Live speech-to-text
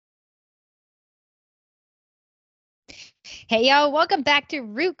Hey, y'all, welcome back to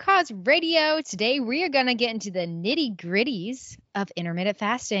Root Cause Radio. Today, we are going to get into the nitty gritties of intermittent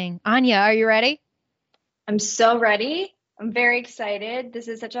fasting. Anya, are you ready? I'm so ready. I'm very excited. I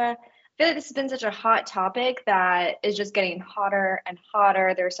feel like this has been such a hot topic that is just getting hotter and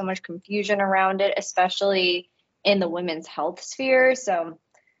hotter. There's so much confusion around it, especially in the women's health sphere. So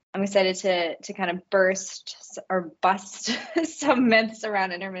I'm excited to kind of bust some myths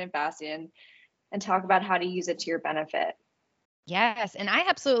around intermittent fasting and talk about how to use it to your benefit. Yes, and I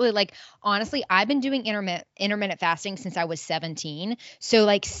absolutely honestly, I've been doing intermittent fasting since I was 17.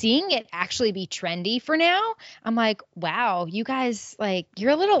 So seeing it actually be trendy for now, I'm like, wow, you guys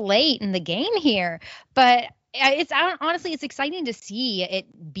you're a little late in the game here. But honestly, it's exciting to see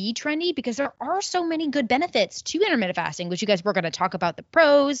it be trendy because there are so many good benefits to intermittent fasting, which you guys we're going to talk about the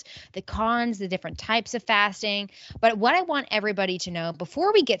pros, the cons, the different types of fasting. But what I want everybody to know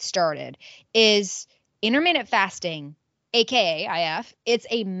before we get started is intermittent fasting, aka IF, it's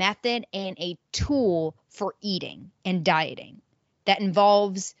a method and a tool for eating and dieting that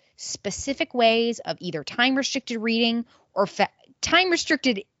involves specific ways of either time restricted reading or time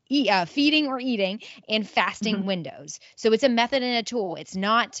restricted feeding or eating and fasting Mhm. windows. So it's a method and a tool.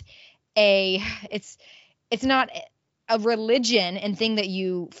 A it's it's not a religion and thing that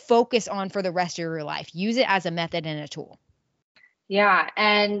you focus on for the rest of your life. Use it as a method and a tool. Yeah,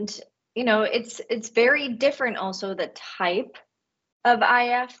 and it's very different also the type of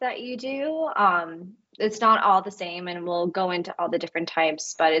IF that you do. It's not all the same, and we'll go into all the different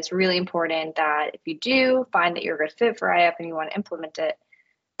types, but it's really important that if you do find that you're a good fit for IF and you want to implement it,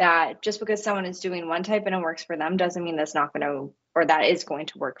 that just because someone is doing one type and it works for them doesn't mean that's not going to, or that is going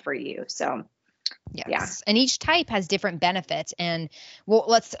to work for you. So, yeah. Yes. And each type has different benefits. And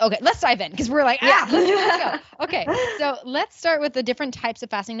let's dive in because we're like, Yeah. let's go. Okay. So let's start with the different types of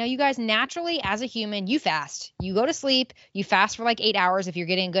fasting. Now, you guys, naturally, as a human, you fast. You go to sleep, you fast for like 8 hours. If you're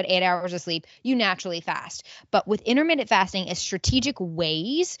getting a good 8 hours of sleep, you naturally fast. But with intermittent fasting, is strategic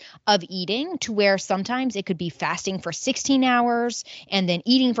ways of eating to where sometimes it could be fasting for 16 hours and then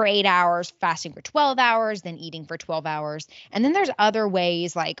eating for 8 hours, fasting for 12 hours, then eating for 12 hours. And then there's other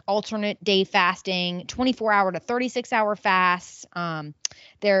ways like alternate day fasting, 24-hour to 36-hour fasts.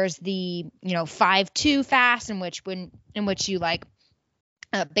 There's the 5-2 fast in which you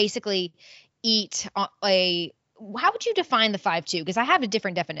basically eat a how would you define the 5-2? Because I have a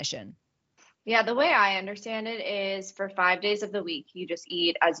different definition. Yeah, the way I understand it is for 5 days of the week, you just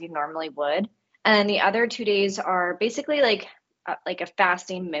eat as you normally would. And then the other 2 days are basically like a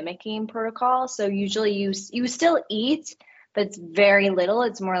fasting mimicking protocol. So usually you still eat, but it's very little.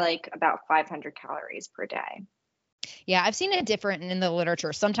 It's more like about 500 calories per day. Yeah, I've seen it different in the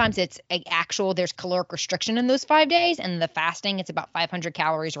literature. Sometimes it's there's caloric restriction in those 5 days, and the fasting, it's about 500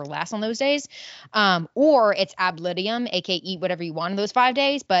 calories or less on those days. Or it's ab lidium, aka eat whatever you want in those 5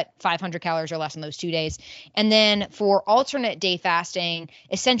 days, but 500 calories or less on those 2 days. And then for alternate day fasting,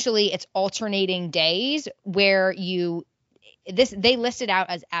 essentially it's alternating days where they list it out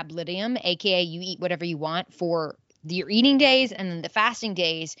as ab lidium, aka you eat whatever you want for your eating days, and then the fasting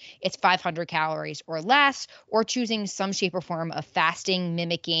days, it's 500 calories or less, or choosing some shape or form of fasting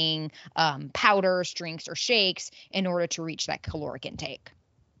mimicking powders, drinks, or shakes in order to reach that caloric intake.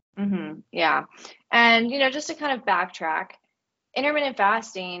 Yeah. And, just to kind of backtrack, intermittent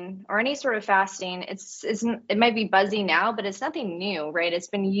fasting or any sort of fasting, it might be buzzy now, but it's nothing new, right? It's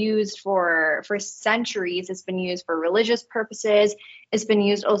been used for centuries. It's been used for religious purposes. It's been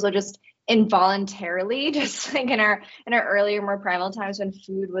used also just involuntarily, just like in our earlier, more primal times when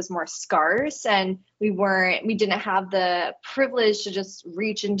food was more scarce and we didn't have the privilege to just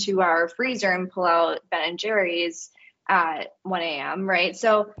reach into our freezer and pull out Ben and Jerry's at 1 a.m., right?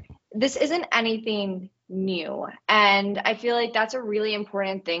 So this isn't anything new. And I feel like that's a really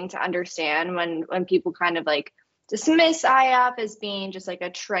important thing to understand when people kind of like dismiss IF as being just like a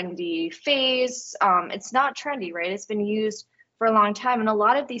trendy phase. It's not trendy, right? It's been used for a long time. And a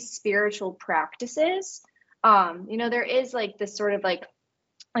lot of these spiritual practices, there is like this sort of like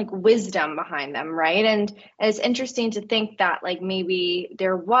wisdom behind them, right? And it's interesting to think that like maybe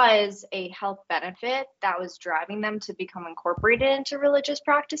there was a health benefit that was driving them to become incorporated into religious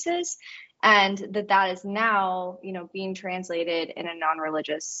practices, and that is now, being translated in a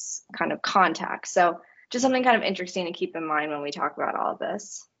non-religious kind of context. So just something kind of interesting to keep in mind when we talk about all of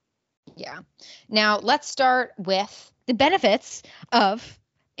this. Yeah. Now let's start with the benefits of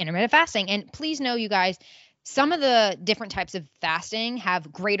intermittent fasting. And please know, you guys, some of the different types of fasting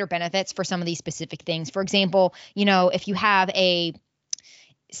have greater benefits for some of these specific things. For example, if you have a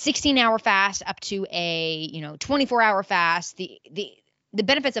 16-hour fast up to a 24-hour fast, the the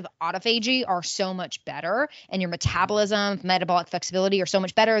benefits of autophagy are so much better, and your metabolism, metabolic flexibility are so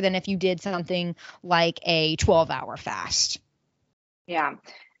much better than if you did something like a 12-hour fast. Yeah.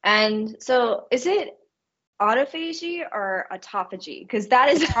 And so is it autophagy or autophagy? Because that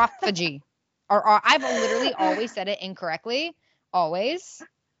is Autophagy. Or I've literally always said it incorrectly, always,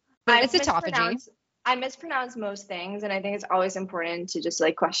 but it's autophagy. I mispronounce most things, and I think it's always important to just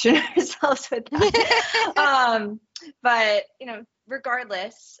like question ourselves with that. But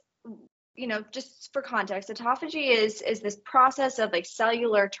regardless, just for context, autophagy is this process of like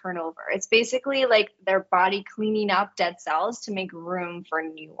cellular turnover. It's basically like their body cleaning up dead cells to make room for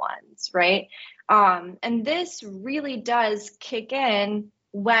new ones, right? And this really does kick in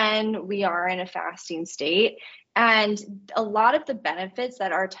when we are in a fasting state. And a lot of the benefits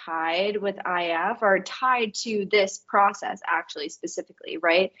that are tied with IF are tied to this process, actually, specifically,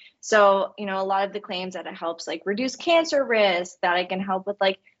 right? So, a lot of the claims that it helps like reduce cancer risk, that it can help with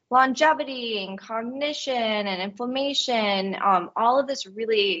like longevity and cognition and inflammation, all of this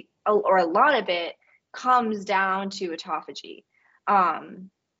really, or a lot of it, comes down to autophagy.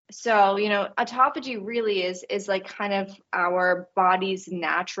 So, autophagy really is like kind of our body's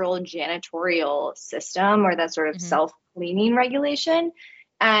natural janitorial system, or that sort of self-cleaning regulation.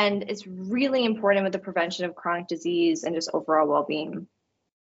 And it's really important with the prevention of chronic disease and just overall well-being.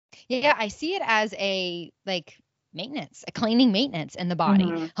 Yeah, I see it as a maintenance, a cleaning maintenance in the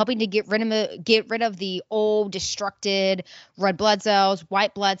body, helping to get rid of the old destructed red blood cells,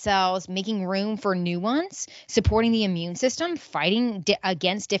 white blood cells, making room for new ones, supporting the immune system, fighting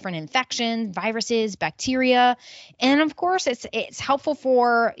against different infections, viruses, bacteria. And of course, it's helpful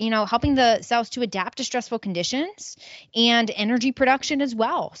for, helping the cells to adapt to stressful conditions and energy production as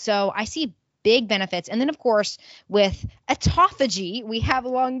well. So I see big benefits. And then of course, with autophagy, we have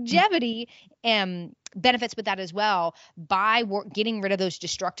longevity benefits with that as well, by getting rid of those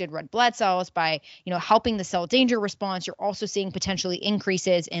destructed red blood cells, by helping the cell danger response. You're also seeing potentially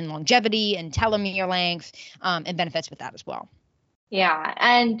increases in longevity and telomere length, and benefits with that as well. Yeah,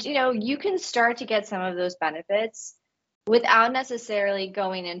 and you can start to get some of those benefits without necessarily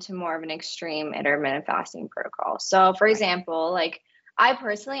going into more of an extreme intermittent fasting protocol. So for example, like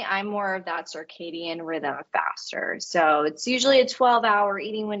I'm more of that circadian rhythm faster. So it's usually a 12-hour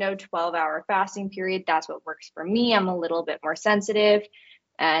eating window, 12-hour fasting period. That's what works for me. I'm a little bit more sensitive.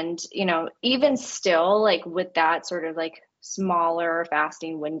 And, even still, like with that sort of like smaller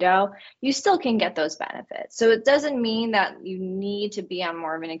fasting window, you still can get those benefits. So it doesn't mean that you need to be on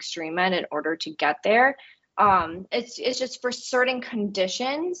more of an extreme end in order to get there. It's just for certain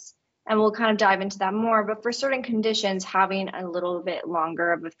conditions, and we'll kind of dive into that more, but for certain conditions, having a little bit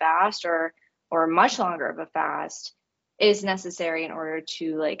longer of a fast or much longer of a fast is necessary in order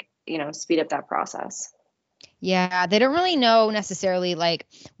to speed up that process. Yeah, they don't really know necessarily like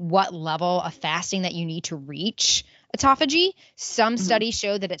what level of fasting that you need to reach autophagy. Some studies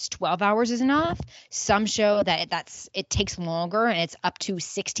show that it's 12 hours is enough. Some show that it takes longer, and it's up to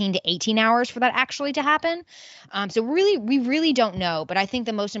 16 to 18 hours for that actually to happen. So really, we really don't know. But I think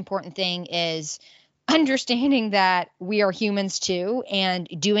the most important thing is understanding that we are humans too, and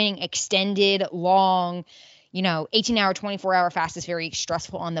doing extended, long, 18-hour, 24-hour fast is very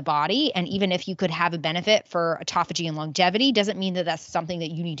stressful on the body. And even if you could have a benefit for autophagy and longevity, doesn't mean that that's something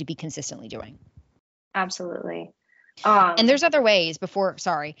that you need to be consistently doing. Absolutely. And there's other ways before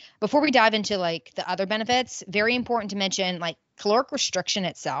we dive into like the other benefits, very important to mention, like caloric restriction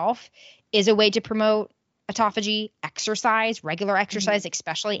itself is a way to promote autophagy. Exercise, regular exercise,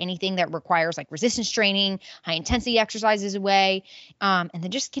 especially anything that requires like resistance training, high intensity exercise is a way. And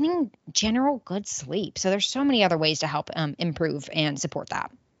then just getting general good sleep. So there's so many other ways to help improve and support that.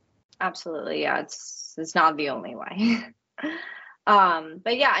 Absolutely. Yeah. It's not the only way.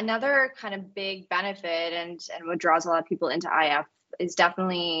 But yeah, another kind of big benefit and what draws a lot of people into IF is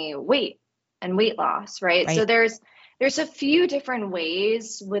definitely weight and weight loss, right? So there's a few different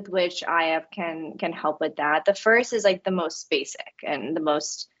ways with which IF can help with that. The first is like the most basic and the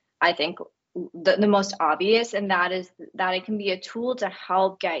most, I think, the most obvious, and that is that it can be a tool to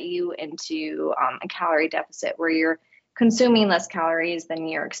help get you into a calorie deficit where you're consuming less calories than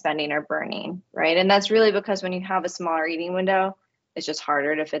you're expending or burning, right? And that's really because when you have a smaller eating window, it's just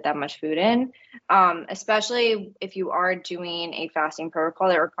harder to fit that much food in, especially if you are doing a fasting protocol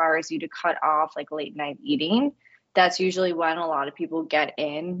that requires you to cut off like late night eating. That's usually when a lot of people get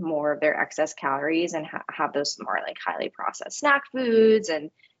in more of their excess calories and have those more like highly processed snack foods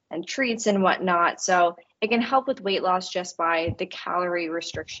and treats and whatnot. So it can help with weight loss just by the calorie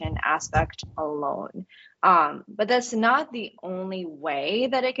restriction aspect alone. But that's not the only way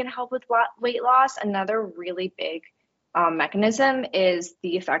that it can help with weight loss. Another really big mechanism is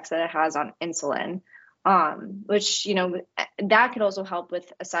the effects that it has on insulin, which, that could also help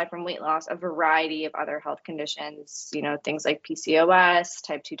with, aside from weight loss, a variety of other health conditions, things like PCOS,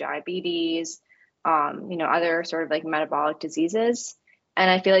 type 2 diabetes, other sort of like metabolic diseases. And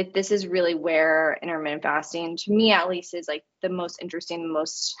I feel like this is really where intermittent fasting, to me at least, is like the most interesting, the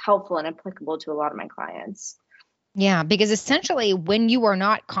most helpful and applicable to a lot of my clients. Yeah, because essentially when you are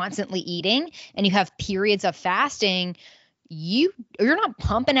not constantly eating and you have periods of fasting, you're not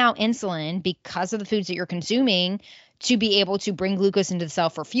pumping out insulin because of the foods that you're consuming to be able to bring glucose into the cell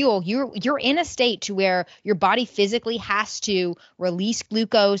for fuel. You're in a state to where your body physically has to release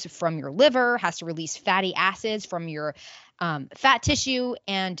glucose from your liver, has to release fatty acids from your fat tissue,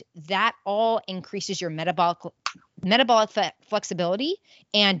 and that all increases your metabolic flexibility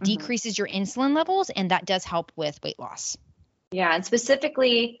and Mm-hmm. decreases your insulin levels, and that does help with weight loss. Yeah, and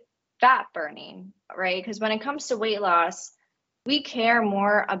specifically fat burning, right? Because when it comes to weight loss, we care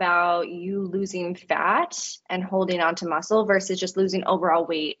more about you losing fat and holding on to muscle versus just losing overall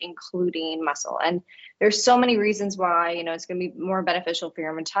weight, including muscle. And there's so many reasons why, it's going to be more beneficial for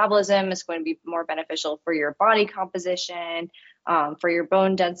your metabolism. It's going to be more beneficial for your body composition, for your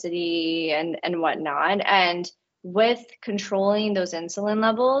bone density and whatnot. And with controlling those insulin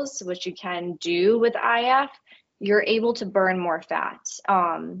levels, which you can do with IF, you're able to burn more fat.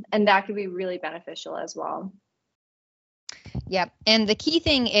 And that could be really beneficial as well. Yeah. And the key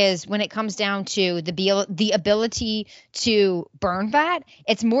thing is when it comes down to the ability to burn fat,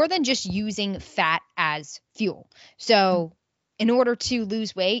 it's more than just using fat as fuel. So in order to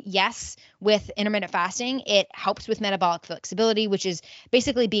lose weight, yes, with intermittent fasting, it helps with metabolic flexibility, which is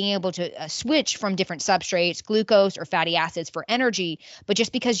basically being able to switch from different substrates, glucose or fatty acids for energy. But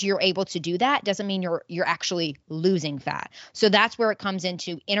just because you're able to do that doesn't mean you're actually losing fat. So that's where it comes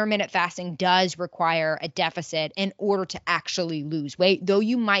into intermittent fasting does require a deficit in order to actually lose weight, though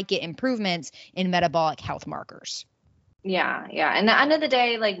you might get improvements in metabolic health markers. Yeah, yeah. And at the end of the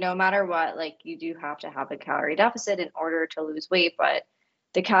day, like no matter what, like you do have to have a calorie deficit in order to lose weight, but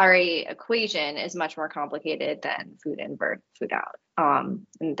the calorie equation is much more complicated than food in, food out.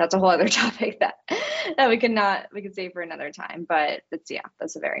 And that's a whole other topic that we can save for another time. But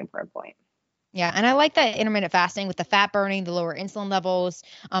that's a very important point. Yeah, and I like that intermittent fasting with the fat burning, the lower insulin levels,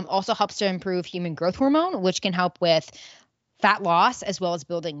 also helps to improve human growth hormone, which can help with fat loss as well as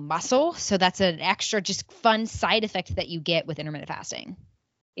building muscle. So that's an extra just fun side effect that you get with intermittent fasting.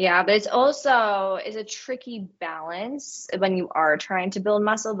 Yeah, but it's also is a tricky balance when you are trying to build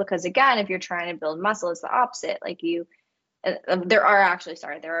muscle, because again, if you're trying to build muscle, it's the opposite. Like there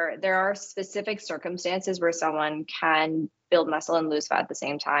are specific circumstances where someone can build muscle and lose fat at the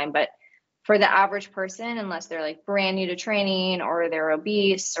same time, but for the average person, unless they're like brand new to training or they're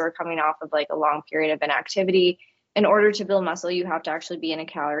obese or coming off of like a long period of inactivity, in order to build muscle, you have to actually be in a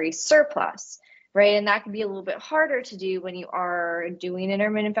calorie surplus, right? And that can be a little bit harder to do when you are doing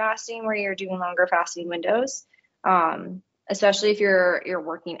intermittent fasting, where you're doing longer fasting windows, especially if you're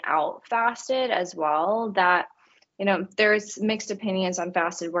working out fasted as well. That there's mixed opinions on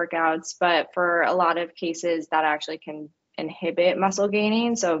fasted workouts, but for a lot of cases, that actually can inhibit muscle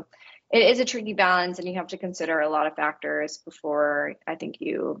gaining. So it is a tricky balance, and you have to consider a lot of factors before I think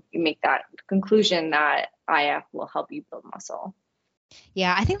you make that conclusion that IF will help you build muscle.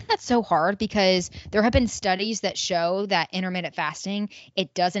 Yeah, I think that's so hard because there have been studies that show that intermittent fasting,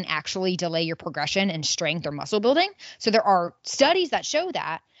 it doesn't actually delay your progression in strength or muscle building. So there are studies that show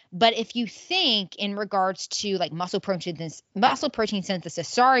that. But if you think in regards to like muscle protein synthesis,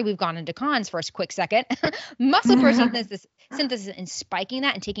 sorry, we've gone into cons for a quick second. Muscle protein synthesis and spiking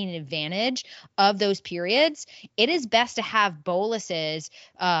that and taking advantage of those periods, it is best to have boluses,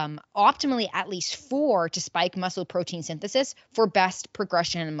 optimally at least 4, to spike muscle protein synthesis for best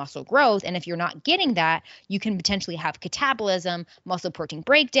progression and muscle growth. And if you're not getting that, you can potentially have catabolism, muscle protein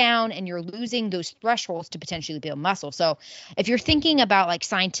breakdown, and you're losing those thresholds to potentially build muscle. So if you're thinking about like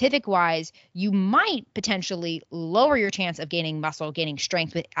scientific wise, you might potentially lower your chance of gaining muscle, gaining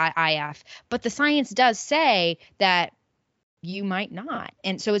strength with IF, but the science does say that you might not.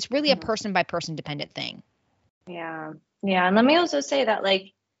 And so it's really a person by person dependent thing. Yeah. Yeah. And let me also say that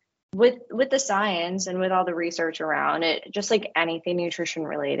like with the science and with all the research around it, just like anything nutrition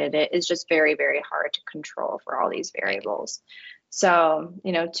related, it is just very, very hard to control for all these variables. So,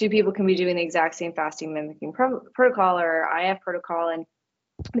 2 people can be doing the exact same fasting mimicking protocol or IF protocol, and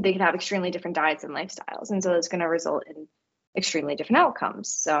they could have extremely different diets and lifestyles. And so it's going to result in extremely different outcomes.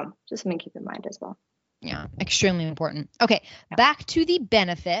 So just something to keep in mind as well. Yeah, extremely important. Okay, back to the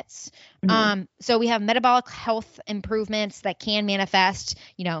benefits. Mm-hmm. So we have metabolic health improvements that can manifest,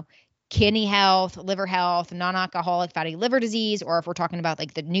 kidney health, liver health, non-alcoholic fatty liver disease, or if we're talking about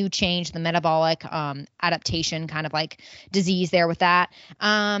like the new change, the metabolic adaptation kind of like disease there with that.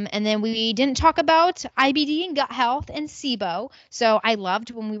 And then we didn't talk about IBD and gut health and SIBO. So I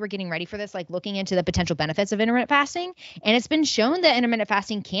loved when we were getting ready for this, like looking into the potential benefits of intermittent fasting. And it's been shown that intermittent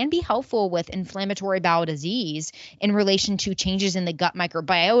fasting can be helpful with inflammatory bowel disease in relation to changes in the gut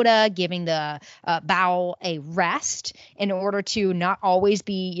microbiota, giving the bowel a rest in order to not always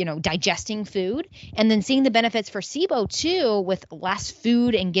be, digesting food. And then seeing the benefits for SIBO too, with less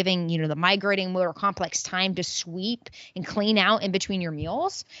food and giving, the migrating motor complex time to sweep and clean out in between your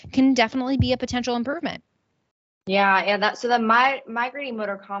meals can definitely be a potential improvement. Yeah. So the migrating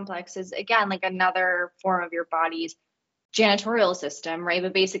motor complex is again like another form of your body's janitorial system, right?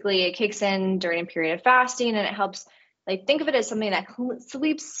 But basically, it kicks in during a period of fasting, and it helps. Like think of it as something that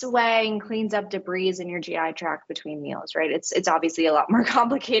sweeps away and cleans up debris in your GI tract between meals, right? It's obviously a lot more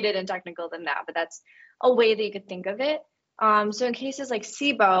complicated and technical than that, but that's a way that you could think of it. So in cases like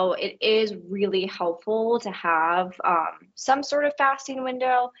SIBO, it is really helpful to have some sort of fasting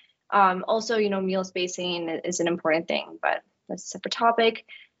window. Also, meal spacing is an important thing, but that's a separate topic.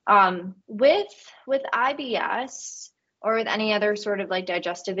 With IBS or with any other sort of like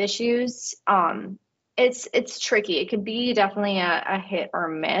digestive issues, it's tricky. It can be definitely a hit or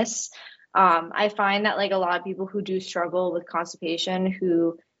miss. I find that like a lot of people who do struggle with constipation,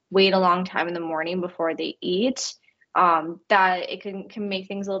 who wait a long time in the morning before they eat, that it can make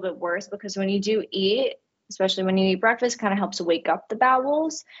things a little bit worse, because when you do eat, especially when you eat breakfast, kind of helps to wake up the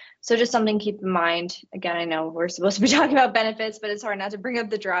bowels. So just something to keep in mind. Again, I know we're supposed to be talking about benefits, but it's hard not to bring up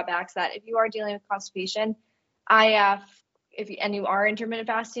the drawbacks that if you are dealing with constipation, IF, and you are intermittent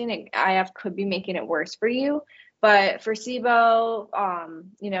fasting, IF could be making it worse for you. But for SIBO,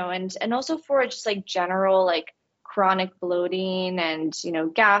 and also for just like general like chronic bloating and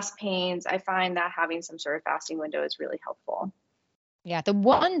gas pains, I find that having some sort of fasting window is really helpful. Yeah, the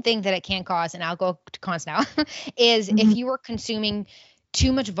one thing that it can cause, and I'll go to cons now, is Mhm. if you are consuming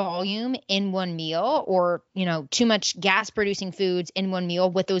too much volume in one meal, or too much gas producing foods in one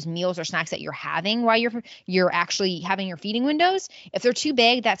meal with those meals or snacks that you're having while you're actually having your feeding windows. If they're too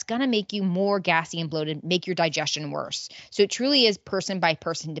big, that's going to make you more gassy and bloated, make your digestion worse. So it truly is person by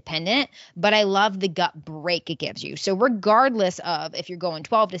person dependent, but I love the gut break it gives you. So regardless of if you're going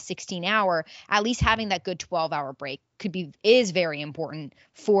 12 to 16 hour, at least having that good 12-hour break is very important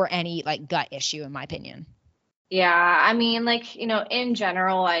for any like gut issue, in my opinion. Yeah, I mean, like, in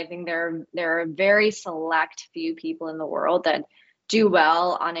general, I think there are a very select few people in the world that do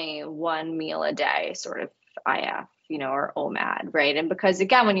well on a one meal a day sort of IF, or OMAD, right? And because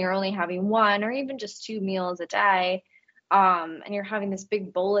again, when you're only having one or even just two meals a day, and you're having this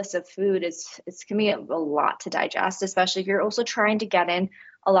big bolus of food, it's gonna be a lot to digest, especially if you're also trying to get in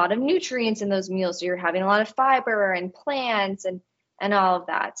a lot of nutrients in those meals. So you're having a lot of fiber and plants and all of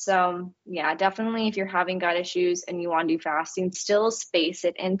that. So yeah, definitely if you're having gut issues and you want to do fasting, still space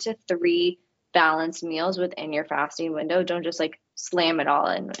it into 3 balanced meals within your fasting window. Don't just like slam it all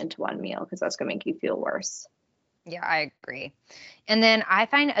into one meal, because that's going to make you feel worse. Yeah, I agree. And then I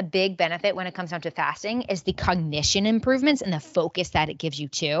find a big benefit when it comes down to fasting is the cognition improvements and the focus that it gives you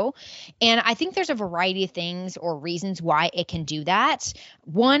too. And I think there's a variety of things or reasons why it can do that.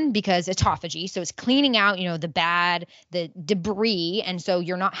 One, because autophagy, so it's cleaning out, the debris, and so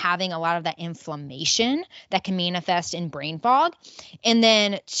you're not having a lot of that inflammation that can manifest in brain fog. And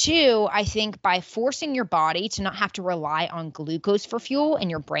then two, I think by forcing your body to not have to rely on glucose for fuel and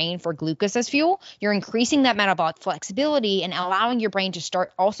your brain for glucose as fuel, you're increasing that metabolic flexibility and allowing your brain to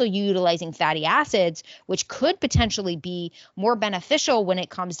start also utilizing fatty acids, which could potentially be more beneficial when it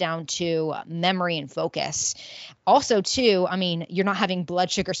comes down to memory and focus. Also, too, I mean, you're not having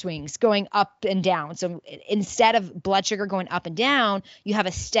blood sugar swings going up and down. So instead of blood sugar going up and down, you have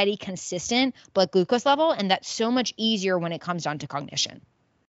a steady, consistent blood glucose level. And that's so much easier when it comes down to cognition.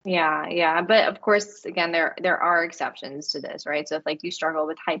 Yeah. But of course, again, there are exceptions to this, right? So if like you struggle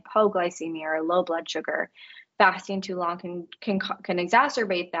with hypoglycemia or low blood sugar, fasting too long can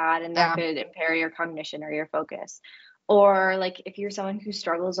exacerbate that, and that Yeah. could impair your cognition or your focus. Or like if you're someone who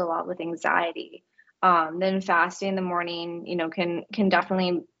struggles a lot with anxiety, then fasting in the morning, can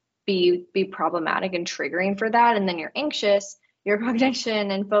definitely be problematic and triggering for that. And then you're anxious, your cognition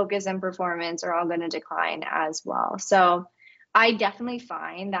and focus and performance are all going to decline as well. So I definitely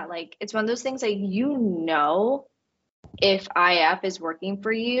find that like it's one of those things like if IF is working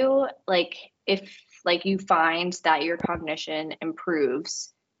for you, like if like you find that your cognition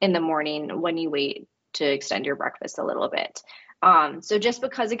improves in the morning when you wait to extend your breakfast a little bit. So just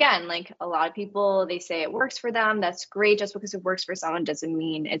because, again, like a lot of people, they say it works for them, that's great. Just because it works for someone doesn't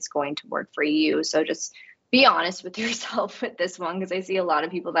mean it's going to work for you. So just be honest with yourself with this one, because I see a lot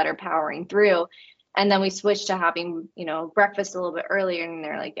of people that are powering through, and then we switch to having, breakfast a little bit earlier, and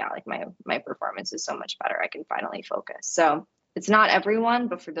they're like, yeah, like my performance is so much better. I can finally focus. So it's not everyone,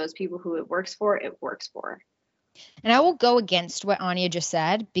 but for those people who it works for, it works for. And I will go against what Anya just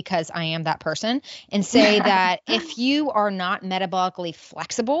said because I am that person and say that if you are not metabolically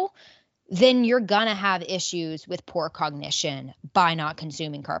flexible, then you're going to have issues with poor cognition by not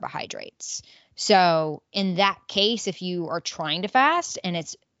consuming carbohydrates. So in that case, if you are trying to fast and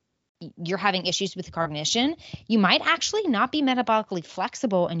you're having issues with cognition, you might actually not be metabolically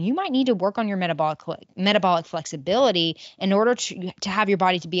flexible, and you might need to work on your metabolic flexibility in order to have your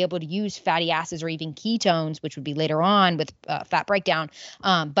body to be able to use fatty acids or even ketones, which would be later on with fat breakdown,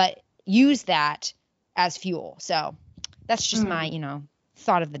 but use that as fuel. So that's just my,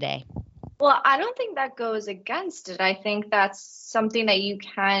 thought of the day. Well, I don't think that goes against it. I think that's something that you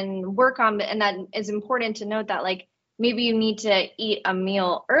can work on, and that is important to note that, like, maybe you need to eat a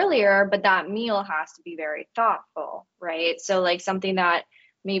meal earlier, but that meal has to be very thoughtful, right? So like something that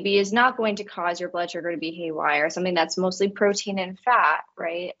maybe is not going to cause your blood sugar to be haywire, something that's mostly protein and fat,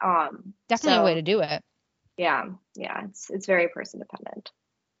 right? Definitely a way to do it. Yeah, it's very person dependent.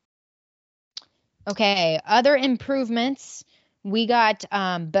 Okay, other improvements. We got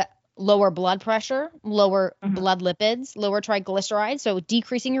lower blood pressure, lower blood lipids, lower triglycerides, so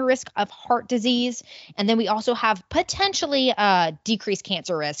decreasing your risk of heart disease. And then we also have potentially decreased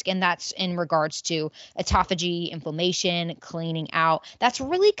cancer risk, and that's in regards to autophagy, inflammation, cleaning out. That's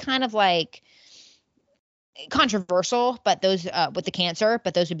really kind of like controversial, but those with the cancer,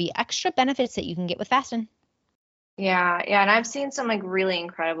 but those would be extra benefits that you can get with fasting. Yeah, and I've seen some like really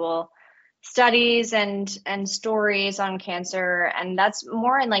incredible studies and stories on cancer, and that's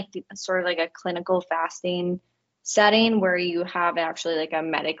more in like sort of like a clinical fasting setting where you have actually like a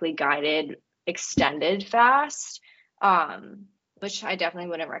medically guided extended fast, which I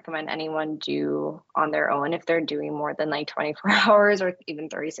definitely wouldn't recommend anyone do on their own if they're doing more than like 24 hours or even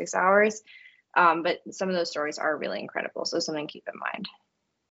 36 hours. But some of those stories are really incredible, so something to keep in mind.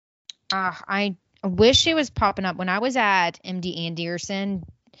 I wish it was popping up when I was at MD Anderson.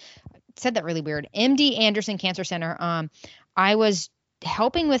 Said that really weird. MD Anderson Cancer Center. I was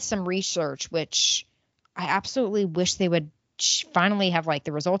helping with some research, which I absolutely wish they would finally have like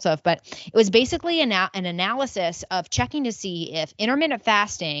the results of, but it was basically an analysis of checking to see if intermittent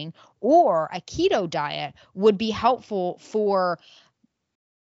fasting or a keto diet would be helpful for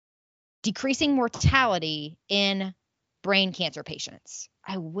decreasing mortality in brain cancer patients.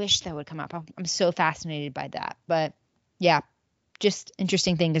 I wish that would come up. I'm so fascinated by that, but yeah, just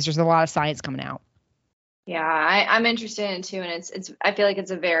interesting thing because there's a lot of science coming out. Yeah, I'm interested in it too, and it's I feel like it's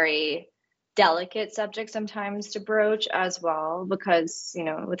a very delicate subject sometimes to broach as well, because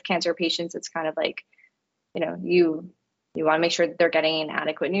with cancer patients it's kind of like you want to make sure that they're getting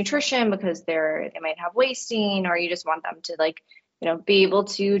adequate nutrition because they might have wasting, or you just want them to like be able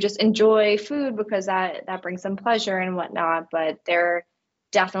to just enjoy food because that brings them pleasure and whatnot. But there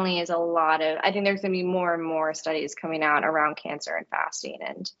definitely is a lot of, I think there's going to be more and more studies coming out around cancer and fasting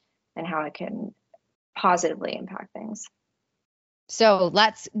and how it can positively impact things. So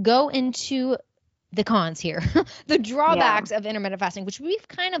let's go into the cons here, the drawbacks of intermittent fasting, which we've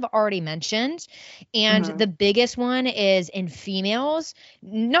kind of already mentioned. And the biggest one is in females,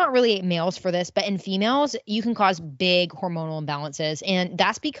 not really males for this, but in females, you can cause big hormonal imbalances. And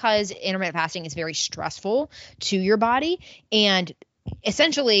that's because intermittent fasting is very stressful to your body. And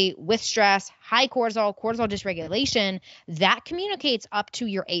essentially with stress, high cortisol dysregulation, that communicates up to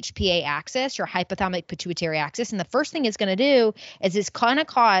your HPA axis, your hypothalamic pituitary axis. And the first thing it's going to do is it's going to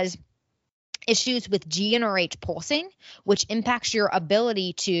cause issues with GnRH pulsing, which impacts your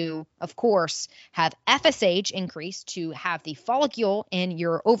ability to, of course, have FSH increase, to have the follicle in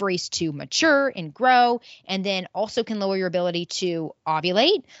your ovaries to mature and grow, and then also can lower your ability to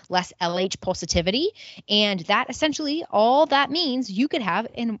ovulate, less LH pulsativity. And that essentially, all that means you could have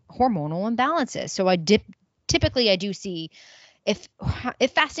in hormonal imbalances. So typically I do see if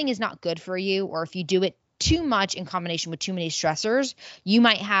fasting is not good for you, or if you do it too much in combination with too many stressors, you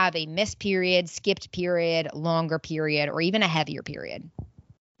might have a missed period, skipped period, longer period, or even a heavier period.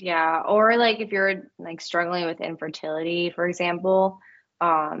 Yeah. Or like if you're like struggling with infertility, for example,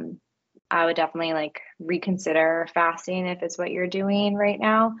 I would definitely like reconsider fasting if it's what you're doing right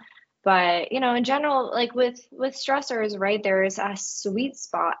now. But, in general, like with stressors, right, there's a sweet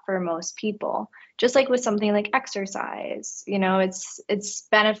spot for most people. Just like with something like exercise, it's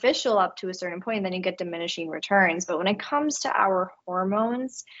beneficial up to a certain point, and then you get diminishing returns. But when it comes to our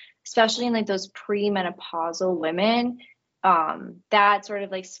hormones, especially in like those premenopausal women, that sort of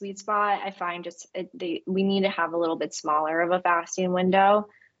like sweet spot, I find we need to have a little bit smaller of a fasting window.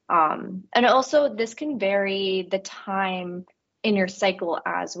 And also this can vary the time in your cycle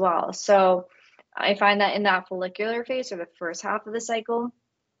as well. So I find that in that follicular phase, or the first half of the cycle,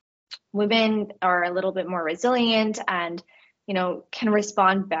 women are a little bit more resilient and, can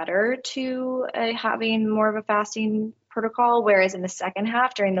respond better to having more of a fasting protocol. Whereas in the second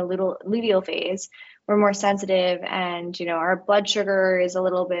half, during the luteal phase, we're more sensitive, and, our blood sugar is a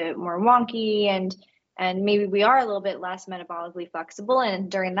little bit more wonky, and maybe we are a little bit less metabolically flexible.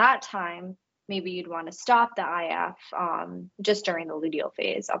 And during that time, maybe you'd want to stop the IF just during the luteal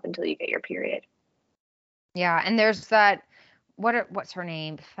phase up until you get your period. Yeah, and there's that what's her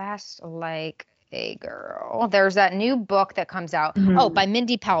name? Fast Like a Girl. There's that new book that comes out. Oh, Mm-hmm. by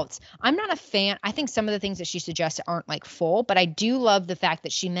Mindy Peltz. I'm not a fan. I think some of the things that she suggests aren't like full, but I do love the fact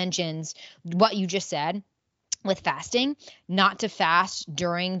that she mentions what you just said with fasting, not to fast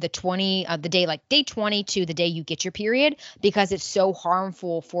during the day, like day 20 to the day you get your period, because it's so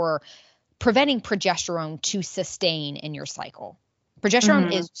harmful for preventing progesterone to sustain in your cycle. Progesterone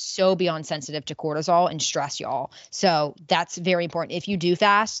Mm-hmm. is so beyond sensitive to cortisol and stress, y'all. So that's very important. If you do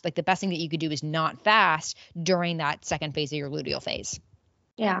fast, like the best thing that you could do is not fast during that second phase of your luteal phase.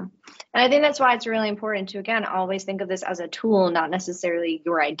 Yeah. And I think that's why it's really important to, again, always think of this as a tool, not necessarily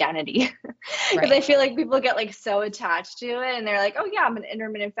your identity. Because Right. I feel like people get like so attached to it, and they're like, oh, yeah, I'm an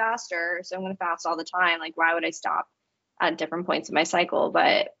intermittent faster, so I'm going to fast all the time. Like, why would I stop at different points in my cycle?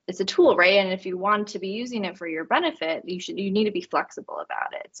 But it's a tool, right? And if you want to be using it for your benefit, you need to be flexible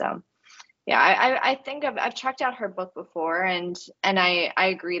about it. So yeah, I think I've checked out her book before, and I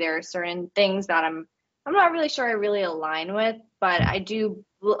agree there are certain things that I'm not really sure I really align with, but I do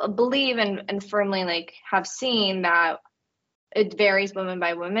believe and firmly like have seen that it varies woman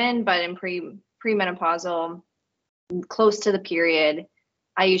by woman. But in premenopausal, close to the period,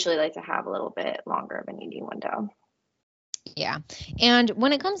 I usually like to have a little bit longer of an eating window. Yeah. And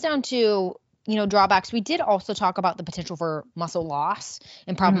when it comes down to, drawbacks, we did also talk about the potential for muscle loss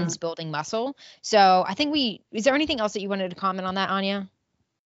and Mm-hmm. problems building muscle. So I think is there anything else that you wanted to comment on that, Anya?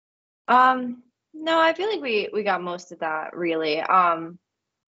 No, I feel like we got most of that really.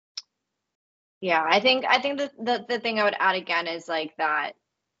 Yeah, I think the thing I would add again is like that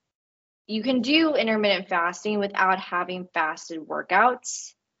you can do intermittent fasting without having fasted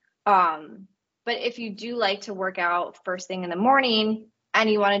workouts. But if you do like to work out first thing in the morning and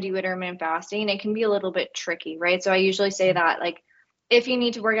you want to do intermittent fasting, it can be a little bit tricky, right? So I usually say that like if you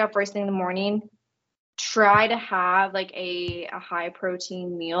need to work out first thing in the morning, try to have like a high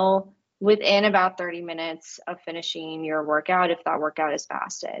protein meal within about 30 minutes of finishing your workout if that workout is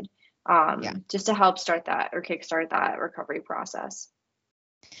fasted. Yeah. Just to help start that or kickstart that recovery process.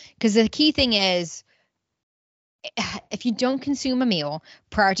 Because the key thing is, if you don't consume a meal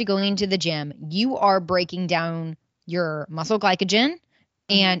prior to going to the gym, you are breaking down your muscle glycogen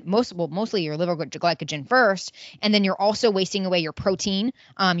Mm-hmm. and mostly your liver glycogen first, and then you're also wasting away your protein,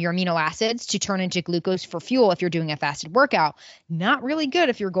 your amino acids to turn into glucose for fuel if you're doing a fasted workout. Not really good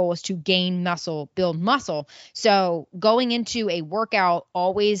if your goal is to gain muscle, build muscle. So going into a workout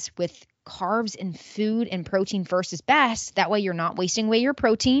always with carbs and food and protein first is best. That way you're not wasting away your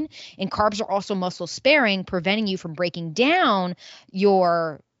protein, and carbs are also muscle sparing, preventing you from breaking down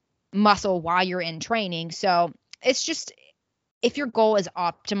your muscle while you're in training. So it's just, if your goal is to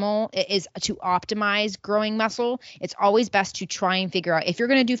optimize growing muscle, it's always best to try and figure out, if you're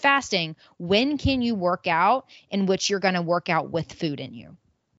going to do fasting, when can you work out in which you're going to work out with food in you.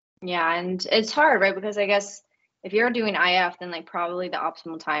 Yeah, and it's hard, right? Because I guess if you're doing IF, then like probably the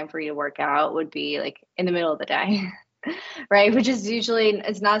optimal time for you to work out would be like in the middle of the day, right? Which is usually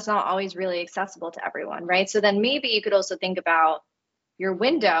it's not always really accessible to everyone, right? So then maybe you could also think about your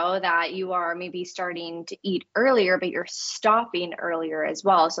window that you are maybe starting to eat earlier, but you're stopping earlier as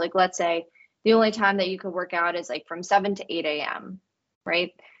well. So like let's say the only time that you could work out is like from 7 to 8 a.m.,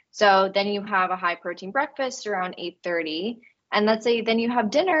 right? So then you have a high protein breakfast around 8:30. And let's say then you have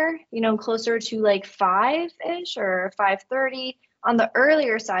dinner, closer to like 5-ish or 5:30 on the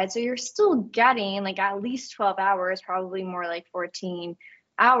earlier side. So you're still getting like at least 12 hours, probably more like 14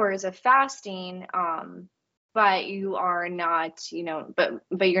 hours of fasting. But you are not,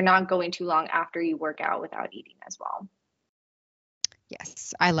 but you're not going too long after you work out without eating as well.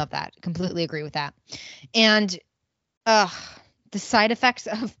 Yes, I love that. Completely agree with that. And uh, the side effects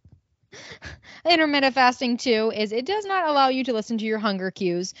of Intermittent fasting too is it does not allow you to listen to your hunger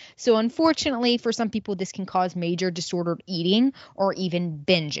cues. So unfortunately for some people this can cause major disordered eating or even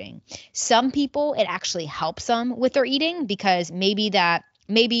binging. Some people it actually helps them with their eating because maybe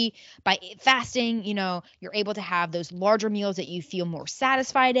by fasting, you're able to have those larger meals that you feel more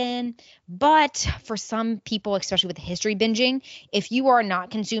satisfied in. But for some people, especially with history binging, if you are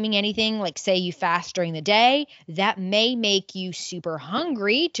not consuming anything, like say you fast during the day, that may make you super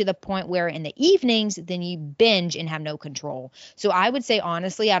hungry to the point where in the evenings, then you binge and have no control. So I would say,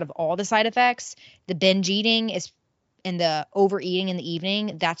 honestly, out of all the side effects, the binge eating is and the overeating in the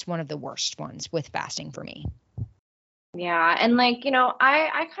evening, that's one of the worst ones with fasting for me. Yeah. And like,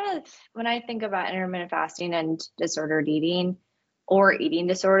 I kind of, when I think about intermittent fasting and disordered eating or eating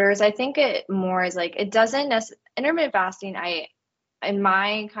disorders, I think it more is like, it doesn't necessarily, intermittent fasting, in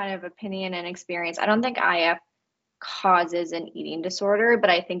my kind of opinion and experience, I don't think IF causes an eating disorder, but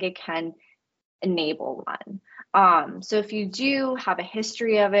I think it can enable one. So if you do have a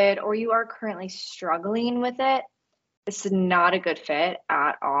history of it or you are currently struggling with it, this is not a good fit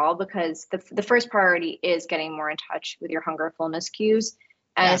at all because the first priority is getting more in touch with your hunger fullness cues.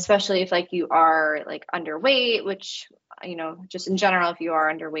 And Yeah. especially if like you are like underweight, which, just in general, if you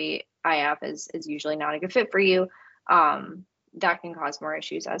are underweight, IF is usually not a good fit for you. That can cause more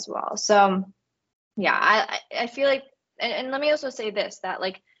issues as well. So yeah, I feel like, and let me also say this, that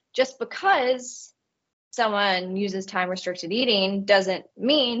like, just because someone uses time restricted eating doesn't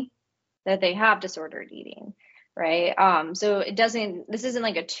mean that they have disordered eating, right? So this isn't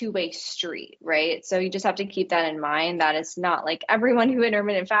like a two-way street, right? So you just have to keep that in mind that it's not like everyone who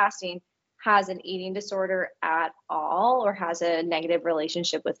intermittent fasting has an eating disorder at all or has a negative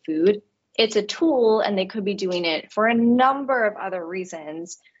relationship with food. It's a tool and they could be doing it for a number of other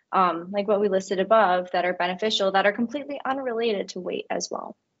reasons, like what we listed above, that are beneficial, that are completely unrelated to weight as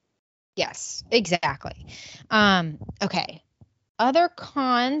well. Yes, exactly. Okay. Other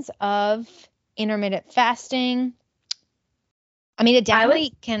cons of intermittent fasting. I mean, it I would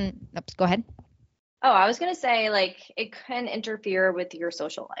definitely can. Oops, go ahead. I was gonna say like it can interfere with your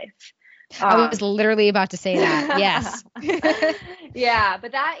social life. I was literally about to say that. Yes. Yeah,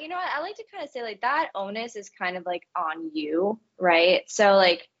 but that, what I like to kind of say, like, that onus is kind of like on you, right? So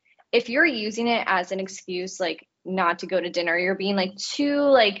like if you're using it as an excuse like not to go to dinner, you're being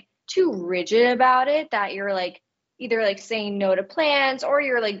too rigid about it, that you're like either like saying no to plans or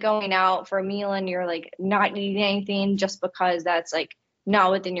you're like going out for a meal and you're like not eating anything just because that's like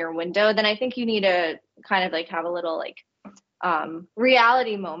not within your window, then I think you need to kind of like have a little like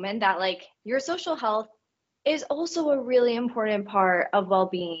reality moment that like your social health is also a really important part of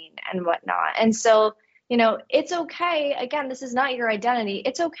well-being and whatnot. And so, it's okay. Again, this is not your identity.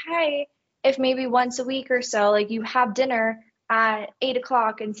 It's okay if maybe once a week or so, like you have dinner at 8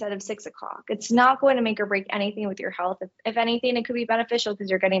 o'clock instead of 6 o'clock. It's not going to make or break anything with your health. If anything, it could be beneficial because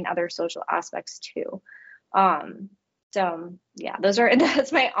you're getting other social aspects too. So yeah,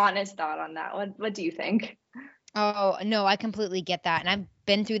 that's my honest thought on that. What do you think? Oh, no, I completely get that. And I've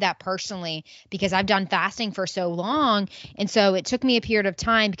been through that personally because I've done fasting for so long. And so it took me a period of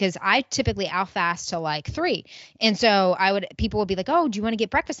time because I typically out fast till like 3. And so people would be like, "Oh, do you want to get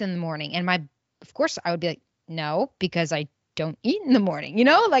breakfast in the morning?" And of course, I would be like, "No, because I don't eat in the morning,"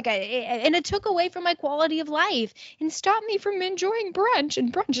 and it took away from my quality of life and stopped me from enjoying brunch.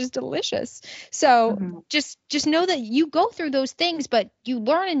 And brunch is delicious. So Mhm. just know that you go through those things, but you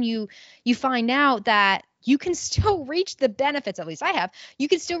learn and you find out that you can still reach the benefits, at least I have. You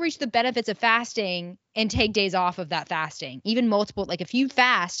can still reach the benefits of fasting and take days off of that fasting. Even multiple, like if you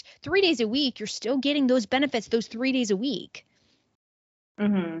fast 3 days a week, you're still getting those benefits those 3 days a week.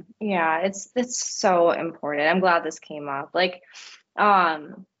 Yeah, it's so important. I'm glad this came up. Like,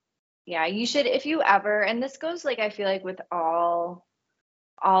 um, yeah, you should, if you ever, and this goes like I feel like with all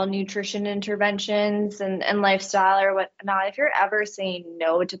nutrition interventions and lifestyle or whatnot, if you're ever saying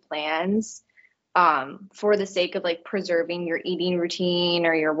no to plans, for the sake of like preserving your eating routine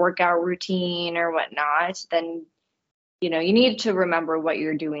or your workout routine or whatnot, then you need to remember what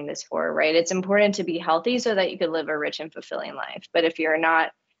you're doing this for, right? It's important to be healthy so that you could live a rich and fulfilling life. But if you're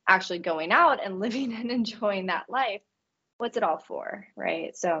not actually going out and living and enjoying that life, what's it all for,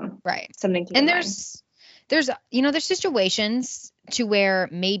 right? So Right. something to keep And in mind. there's situations to where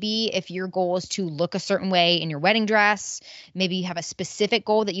maybe if your goal is to look a certain way in your wedding dress, maybe you have a specific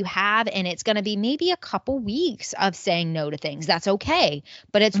goal that you have and it's going to be maybe a couple weeks of saying no to things. That's okay.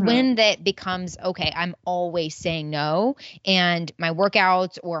 But it's Mhm. when that becomes okay, I'm always saying no and my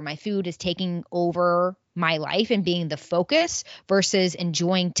workouts or my food is taking over my life and being the focus versus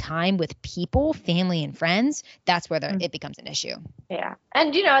enjoying time with people, family and friends, that's where it becomes an issue. Yeah.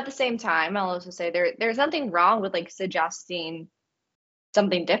 And at the same time, I'll also say there's nothing wrong with like suggesting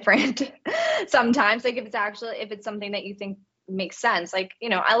something different sometimes, like if it's something that you think makes sense. Like,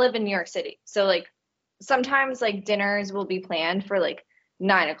 I live in New York City, so like sometimes like dinners will be planned for like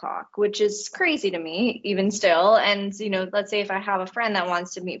 9 o'clock, which is crazy to me even still. And let's say if I have a friend that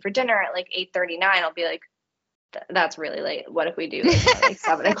wants to meet for dinner at like 8:39, I'll be like, that's really late. What if we do like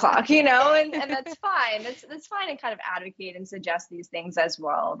 7 o'clock, and that's fine. That's fine, and kind of advocate and suggest these things as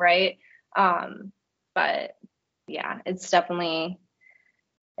well, right? But yeah, it's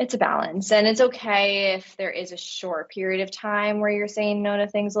a balance, and it's okay if there is a short period of time where you're saying no to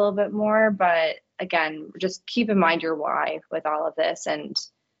things a little bit more. But again, just keep in mind your why with all of this, and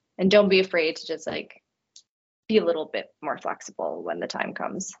don't be afraid to just like be a little bit more flexible when the time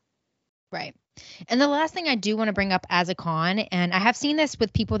comes. Right. And the last thing I do want to bring up as a con, and I have seen this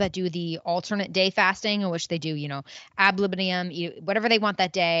with people that do the alternate day fasting, in which they do, ad libitum, whatever they want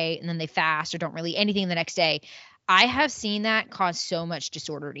that day, and then they fast or don't really anything the next day. I have seen that cause so much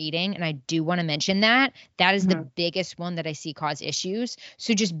disordered eating, and I do want to mention that that is the biggest one that I see cause issues.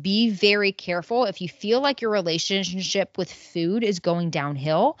 So just be very careful. If you feel like your relationship with food is going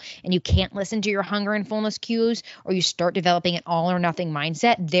downhill and you can't listen to your hunger and fullness cues, or you start developing an all or nothing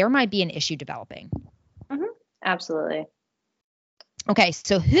mindset, there might be an issue developing. Absolutely. Okay,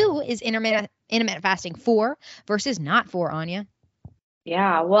 so who is intermittent fasting for versus not for, Anya?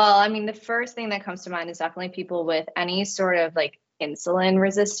 Yeah, well, I mean, the first thing that comes to mind is definitely people with any sort of like insulin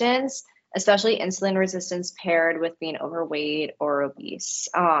resistance, especially insulin resistance paired with being overweight or obese.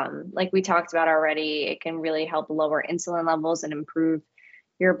 Like we talked about already, it can really help lower insulin levels and improve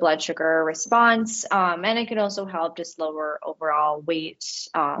your blood sugar response. And it can also help just lower overall weight,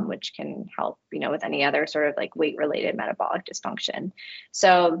 which can help, with any other sort of like weight related metabolic dysfunction.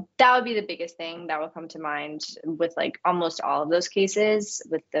 So that would be the biggest thing that would come to mind with like almost all of those cases,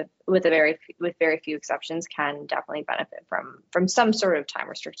 with very few exceptions, can definitely benefit from some sort of time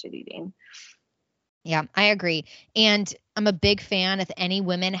restricted eating. Yeah, I agree. And I'm a big fan if any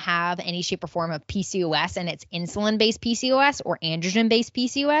women have any shape or form of PCOS and it's insulin based PCOS or androgen based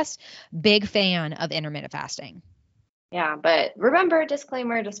PCOS, big fan of intermittent fasting. Yeah, but remember,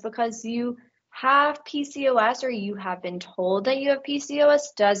 disclaimer, just because you have PCOS or you have been told that you have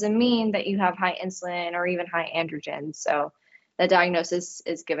PCOS doesn't mean that you have high insulin or even high androgens. So the diagnosis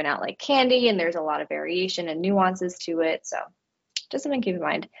is given out like candy, and there's a lot of variation and nuances to it. So just something to keep in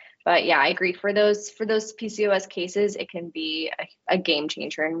mind. But yeah, I agree. For those PCOS cases, it can be a game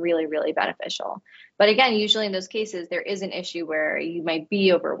changer and really, really beneficial. But again, usually in those cases, there is an issue where you might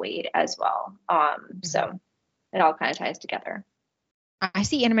be overweight as well. So it all kind of ties together. I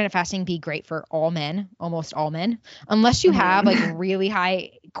see intermittent fasting be great for all men, almost all men, unless you have like really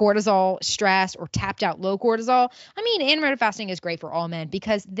high cortisol stress or tapped out low cortisol. I mean, intermittent fasting is great for all men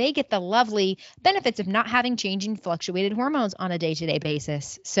because they get the lovely benefits of not having changing fluctuated hormones on a day-to-day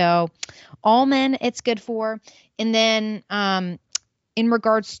basis. So all men it's good for. And then in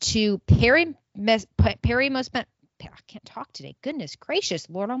regards to I can't talk today. Goodness gracious,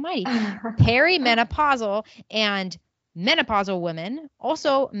 Lord Almighty. Perimenopausal and menopausal women,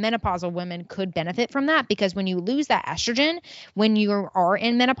 also menopausal women could benefit from that because when you lose that estrogen, when you are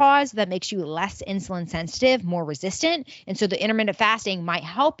in menopause, that makes you less insulin sensitive, more resistant. And so the intermittent fasting might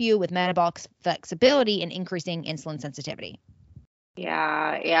help you with metabolic flexibility and increasing insulin sensitivity.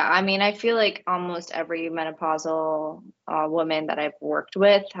 Yeah. I mean, I feel like almost every menopausal woman that I've worked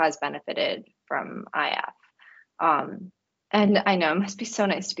with has benefited from IF. And I know it must be so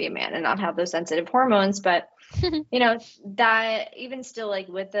nice to be a man and not have those sensitive hormones, but that even still, like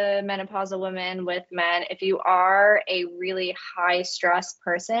with the menopausal women, with men, if you are a really high stress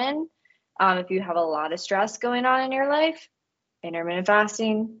person, if you have a lot of stress going on in your life, intermittent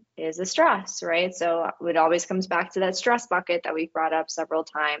fasting is a stress, right? So it always comes back to that stress bucket that we've brought up several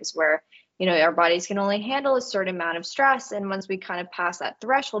times where, our bodies can only handle a certain amount of stress. And once we kind of pass that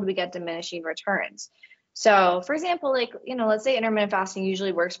threshold, we get diminishing returns. So for example, like, let's say intermittent fasting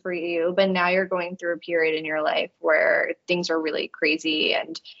usually works for you, but now you're going through a period in your life where things are really crazy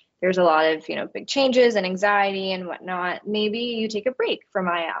and there's a lot of, big changes and anxiety and whatnot. Maybe you take a break from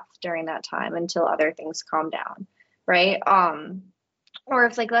IF during that time until other things calm down, right? Or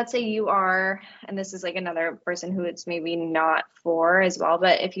if like, let's say you are, and this is like another person who it's maybe not for as well,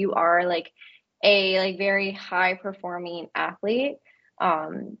 but if you are like a like very high performing athlete,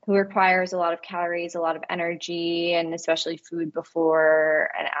 who requires a lot of calories, a lot of energy, and especially food before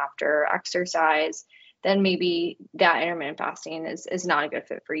and after exercise, then maybe that intermittent fasting is not a good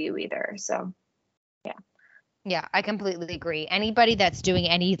fit for you either. So, yeah. Yeah, I completely agree. Anybody that's doing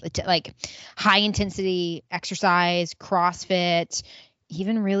any like high intensity exercise, CrossFit,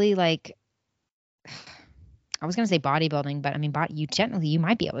 even really like I was going to say bodybuilding, but I mean, you technically you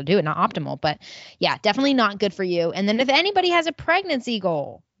might be able to do it, not optimal, but yeah, definitely not good for you. And then if anybody has a pregnancy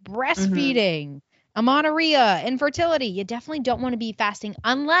goal, Hmm. breastfeeding, amenorrhea, infertility, you definitely don't want to be fasting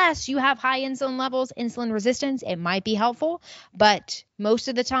unless you have high insulin levels, insulin resistance. It might be helpful, but most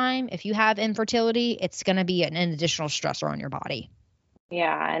of the time, if you have infertility, it's going to be an additional stressor on your body.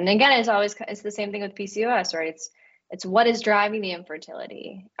 Yeah, and again, it's the same thing with PCOS, right? It's what is driving the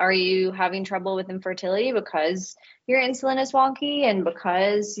infertility. Are you having trouble with infertility because your insulin is wonky and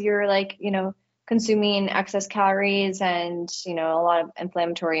because you're like, consuming excess calories and, a lot of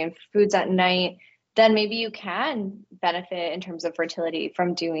inflammatory foods at night? Then maybe you can benefit in terms of fertility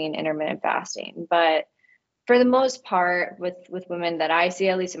from doing intermittent fasting. But for the most part, with women that I see,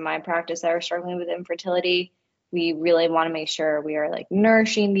 at least in my practice, that are struggling with infertility, we really want to make sure we are like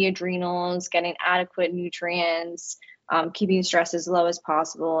nourishing the adrenals, getting adequate nutrients, keeping stress as low as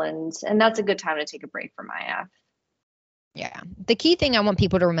possible, and that's a good time to take a break from IF. Yeah. The key thing I want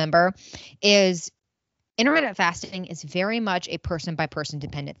people to remember is intermittent fasting is very much a person by person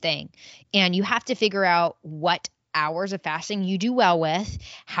dependent thing. And you have to figure out what hours of fasting you do well with,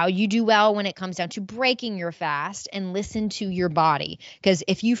 how you do well when it comes down to breaking your fast, and listen to your body. Because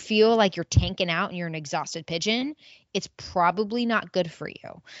if you feel like you're tanking out and you're an exhausted pigeon, it's probably not good for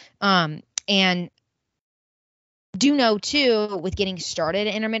you. And do know too with getting started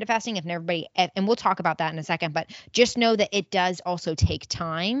in intermittent fasting if everybody and we'll talk about that in a second, but just know that it does also take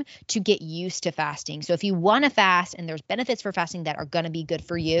time to get used to fasting. So if you want to fast and there's benefits for fasting that are going to be good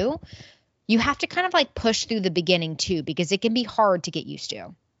for you, you have to kind of like push through the beginning too because it can be hard to get used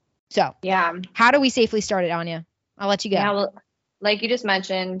to. So Yeah, how do we safely start it, Anya? I'll let you yeah. go. Well, like you just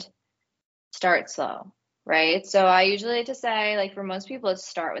mentioned, start slow, right? So I usually like to say, like for most people, let's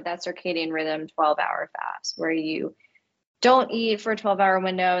start with that circadian rhythm 12-hour fast where you don't eat for a 12-hour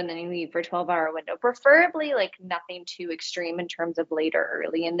window and then you eat for a 12-hour window, preferably like nothing too extreme in terms of late or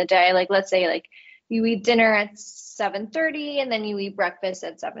early in the day. Like let's say like you eat dinner at 7:30 and then you eat breakfast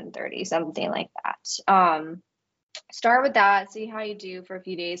at 7:30, something like that. Start with that, see how you do for a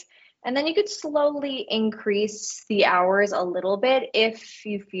few days, and then you could slowly increase the hours a little bit if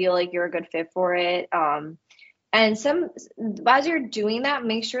you feel like you're a good fit for it. And as you're doing that,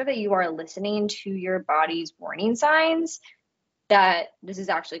 make sure that you are listening to your body's warning signs that this is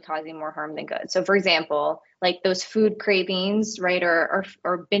actually causing more harm than good. So, for example, like those food cravings, right, or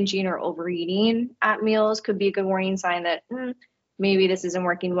binging or overeating at meals could be a good warning sign that maybe this isn't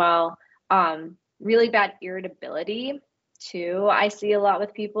working well. Really bad irritability, too. I see a lot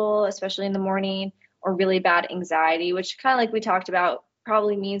with people, especially in the morning, or really bad anxiety, which kind of like we talked about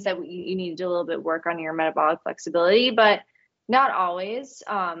probably means that you need to do a little bit work on your metabolic flexibility, but not always,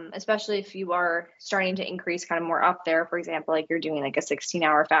 especially if you are starting to increase kind of more up there. For example, like you're doing like a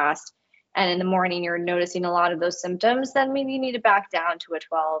 16-hour fast and in the morning you're noticing a lot of those symptoms, then maybe you need to back down to a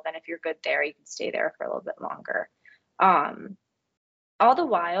 12. And if you're good there, you can stay there for a little bit longer. Um, all the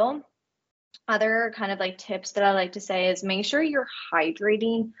while, other kind of like tips that I like to say is make sure you're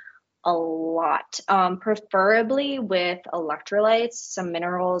hydrating a lot, preferably with electrolytes, some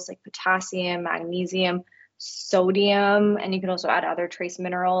minerals like potassium, magnesium, sodium, and you can also add other trace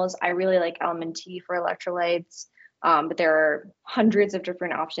minerals. I really like almond tea for electrolytes, but there are hundreds of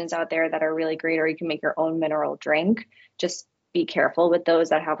different options out there that are really great, or you can make your own mineral drink. Just be careful with those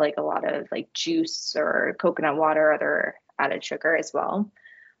that have like a lot of like juice or coconut water, or other added sugar as well.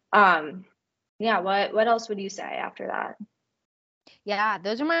 Um, yeah, what else would you say after that? Yeah,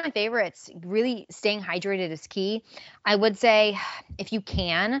 those are my favorites. Really staying hydrated is key. I would say if you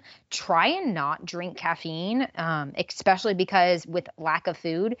can, try and not drink caffeine, especially because with lack of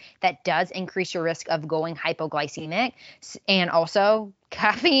food, that does increase your risk of going hypoglycemic. And also,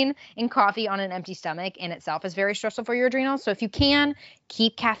 caffeine in coffee on an empty stomach in itself is very stressful for your adrenals. So if you can,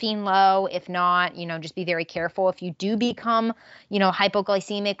 keep caffeine low. If not, just be very careful. If you do become,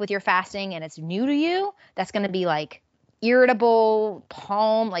 hypoglycemic with your fasting and it's new to you, that's going to be like irritable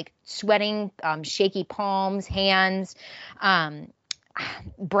palm, like sweating, shaky palms, hands, um,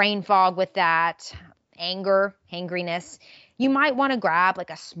 brain fog with that, anger, hangriness. You might want to grab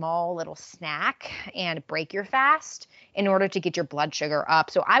like a small little snack and break your fast in order to get your blood sugar up.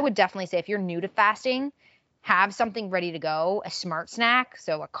 So I would definitely say if you're new to fasting, have something ready to go, a smart snack,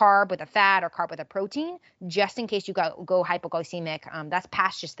 so a carb with a fat or carb with a protein, just in case you go hypoglycemic. That's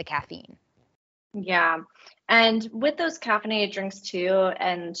past just the caffeine. Yeah. And with those caffeinated drinks too,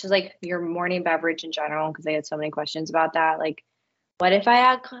 and just like your morning beverage in general, because I had so many questions about that, like What if I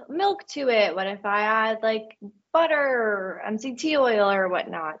add milk to it? What if I add like butter or MCT oil or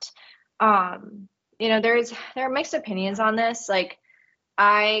whatnot? Um, there are mixed opinions on this. Like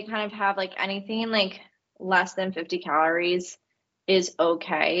I kind of have like anything like less than 50 calories is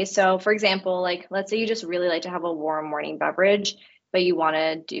okay. So for example, like let's say you just really like to have a warm morning beverage, but you want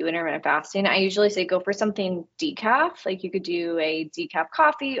to do intermittent fasting. I usually say go for something decaf. Like you could do a decaf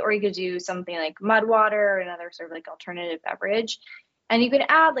coffee, or you could do something like mud water or another sort of like alternative beverage. And you could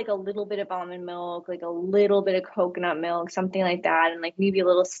add like a little bit of almond milk, like a little bit of coconut milk, something like that, and like maybe a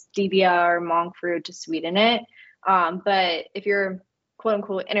little stevia or monk fruit to sweeten it. But if you're quote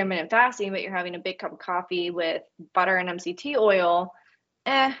unquote intermittent fasting, but you're having a big cup of coffee with butter and MCT oil,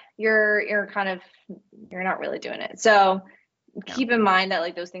 you're kind of, you're not really doing it. So keep in mind that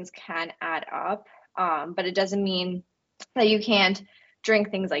like those things can add up. But it doesn't mean that you can't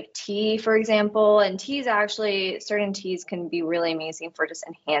drink things like tea, for example. And teas actually, certain teas can be really amazing for just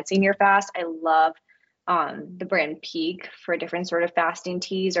enhancing your fast. I love the brand Peak for different sort of fasting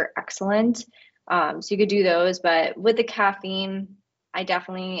teas are excellent. So you could do those, but with the caffeine, I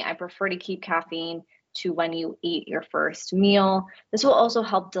prefer to keep caffeine to when you eat your first meal. This will also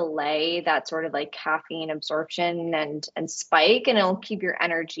help delay that sort of like caffeine absorption and spike, and it'll keep your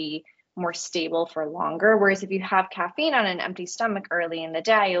energy more stable for longer. Whereas if you have caffeine on an empty stomach early in the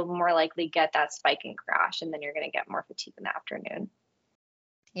day, you'll more likely get that spike and crash, and then you're going to get more fatigue in the afternoon.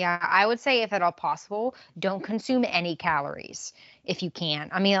 Yeah, I would say if at all possible, don't consume any calories if you can.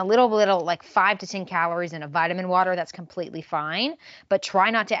 I mean, a little, like 5 to 10 calories in a vitamin water, that's completely fine. But try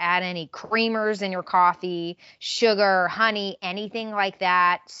not to add any creamers in your coffee, sugar, honey, anything like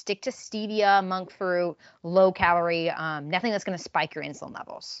that. Stick to stevia, monk fruit, low calorie, nothing that's going to spike your insulin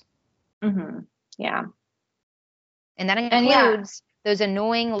levels. Yeah. And that And yeah. includes those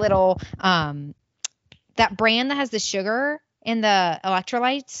annoying little, that brand that has the sugar in the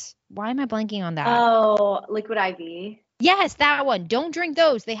electrolytes. Why am I blanking on that? Oh, liquid IV. Yes, that one. Don't drink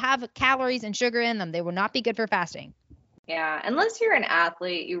those. They have calories and sugar in them. They will not be good for fasting. Yeah, unless you're an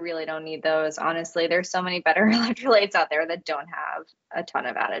athlete, you really don't need those. Honestly, there's so many better electrolytes out there that don't have a ton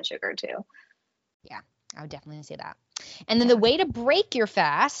of added sugar too. Yeah, I would definitely say that. And then Yeah. the way to break your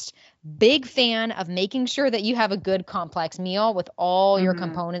fast, big fan of making sure that you have a good complex meal with all your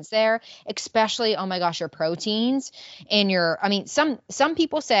components there, especially, oh my gosh, your proteins and I mean, some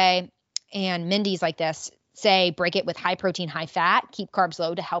people say, and Mindy's like this, say break it with high protein, high fat, keep carbs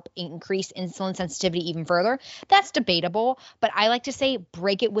low to help increase insulin sensitivity even further. That's debatable, but I like to say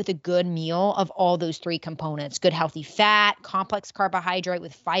break it with a good meal of all those three components: good healthy fat, complex carbohydrate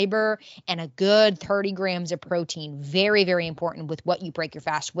with fiber, and a good 30 grams of protein. Very, very important with what you break your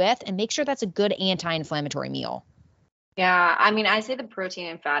fast with, and make sure that's a good anti-inflammatory meal. Yeah, I mean, I say the protein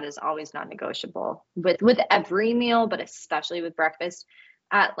and fat is always non-negotiable with every meal, but especially with breakfast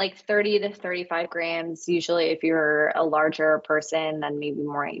at like 30 to 35 grams. Usually, if you're a larger person, then maybe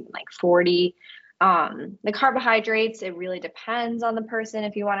more, even like 40. The carbohydrates, it really depends on the person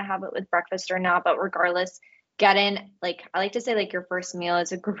if you want to have it with breakfast or not. But regardless, get in, like I like to say, like your first meal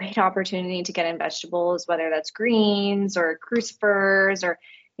is a great opportunity to get in vegetables, whether that's greens or crucifers or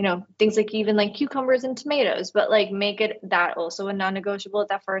things like even like cucumbers and tomatoes, but like make it that also a non-negotiable at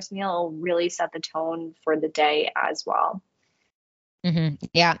that first meal. It'll really set the tone for the day as well.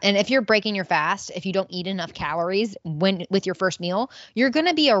 Yeah. And if you're breaking your fast, if you don't eat enough calories with your first meal, you're going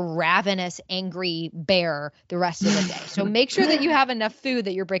to be a ravenous, angry bear the rest of the day. So make sure that you have enough food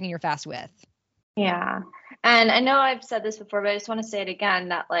that you're breaking your fast with. Yeah. And I know I've said this before, but I just want to say it again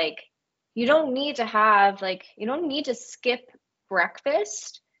that like you don't need to skip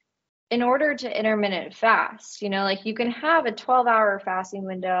breakfast in order to intermittent fast. Like you can have a 12-hour fasting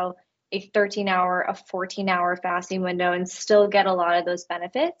window, a 13-hour, a 14-hour fasting window, and still get a lot of those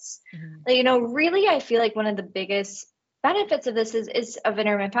benefits. Really, I feel like one of the biggest benefits of this is of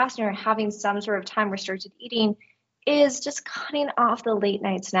intermittent fasting or having some sort of time restricted eating is just cutting off the late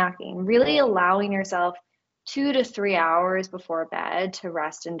night snacking, really allowing yourself 2 to 3 hours before bed to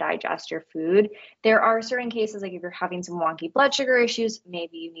rest and digest your food. There are certain cases, like if you're having some wonky blood sugar issues,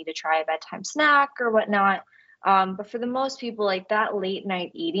 maybe you need to try a bedtime snack or whatnot. But for the most people, like that late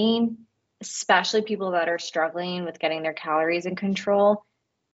night eating, especially people that are struggling with getting their calories in control,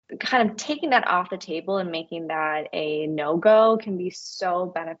 kind of taking that off the table and making that a no-go can be so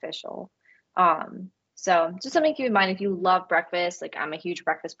beneficial. So just something to keep in mind if you love breakfast. Like I'm a huge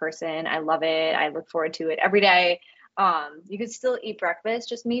breakfast person. I love it. I look forward to it every day. You could still eat breakfast,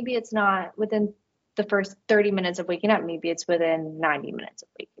 just maybe it's not within the first 30 minutes of waking up. Maybe it's within 90 minutes of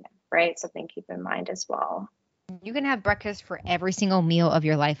waking up, right? Something to keep in mind as well. You can have breakfast for every single meal of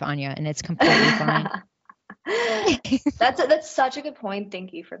your life, Anya, and it's completely fine. That's such a good point.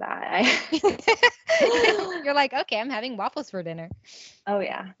 Thank you for that. You're like, okay, I'm having waffles for dinner. Oh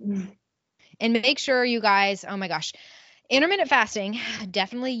yeah. And make sure you guys, oh my gosh, intermittent fasting,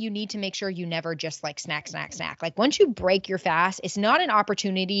 definitely you need to make sure you never just like snack, snack, snack. Like once you break your fast, it's not an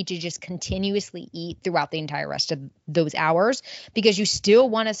opportunity to just continuously eat throughout the entire rest of those hours because you still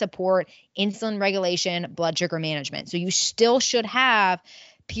want to support insulin regulation, blood sugar management. So you still should have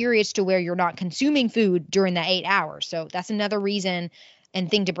periods to where you're not consuming food during that 8 hours. So that's another reason and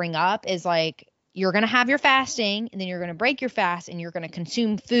thing to bring up is like, you're going to have your fasting and then you're going to break your fast and you're going to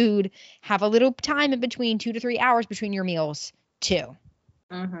consume food, have a little time in between 2 to 3 hours between your meals too.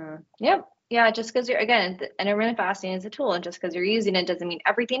 Yep. Yeah. Just because intermittent fasting is a tool, and just because you're using it doesn't mean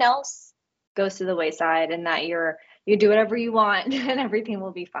everything else goes to the wayside and that you do whatever you want and everything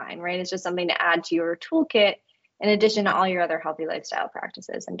will be fine, right? It's just something to add to your toolkit in addition to all your other healthy lifestyle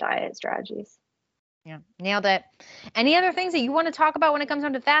practices and diet strategies. Yeah. Nailed it. Any other things that you want to talk about when it comes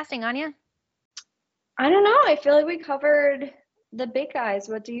down to fasting, Anya? I don't know. I feel like we covered the big guys.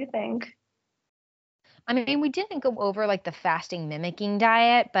 What do you think? I mean, we didn't go over like the fasting mimicking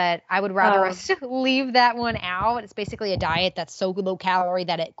diet, but I would rather us leave that one out. It's basically a diet that's so low calorie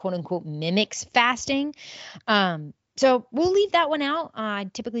that it quote unquote mimics fasting. So we'll leave that one out. I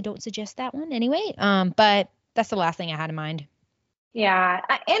typically don't suggest that one anyway. But that's the last thing I had in mind. Yeah,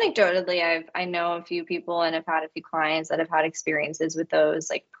 anecdotally, I know a few people and have had a few clients that have had experiences with those.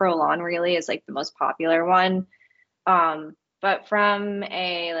 Like Prolon really is like the most popular one. But from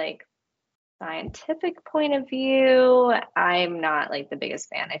a like scientific point of view, I'm not like the biggest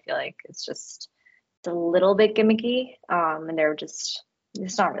fan. I feel like it's a little bit gimmicky, and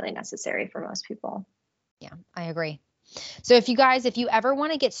it's not really necessary for most people. Yeah, I agree. So if you ever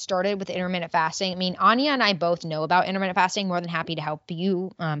want to get started with intermittent fasting, I mean, Anya and I both know about intermittent fasting, more than happy to help you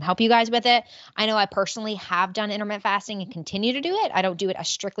guys with it. I know I personally have done intermittent fasting and continue to do it. I don't do it as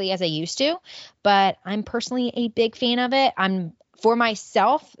strictly as I used to, but I'm personally a big fan of it. For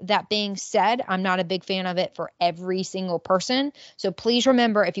myself, that being said, I'm not a big fan of it for every single person. So please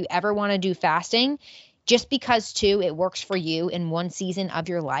remember, if you ever want to do fasting, just because too it works for you in one season of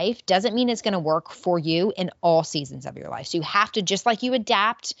your life doesn't mean it's going to work for you in all seasons of your life. So you have to, just like you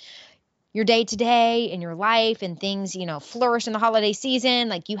adapt your day to day in your life and things, flourish in the holiday season,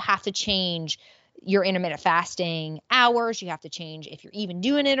 like you have to change your intermittent fasting hours. You have to change if you're even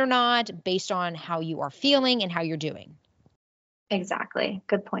doing it or not based on how you are feeling and how you're doing. Exactly.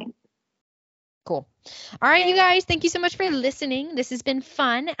 Good point. Cool. All right, you guys, thank you so much for listening. This has been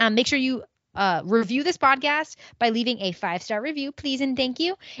fun. Make sure you review this podcast by leaving a 5-star review, please and thank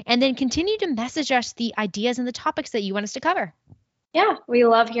you. And then continue to message us the ideas and the topics that you want us to cover. Yeah, we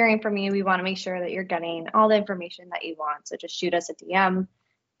love hearing from you. We want to make sure that you're getting all the information that you want. So just shoot us a DM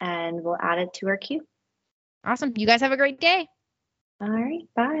and we'll add it to our queue. Awesome. You guys have a great day. All right.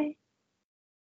 Bye.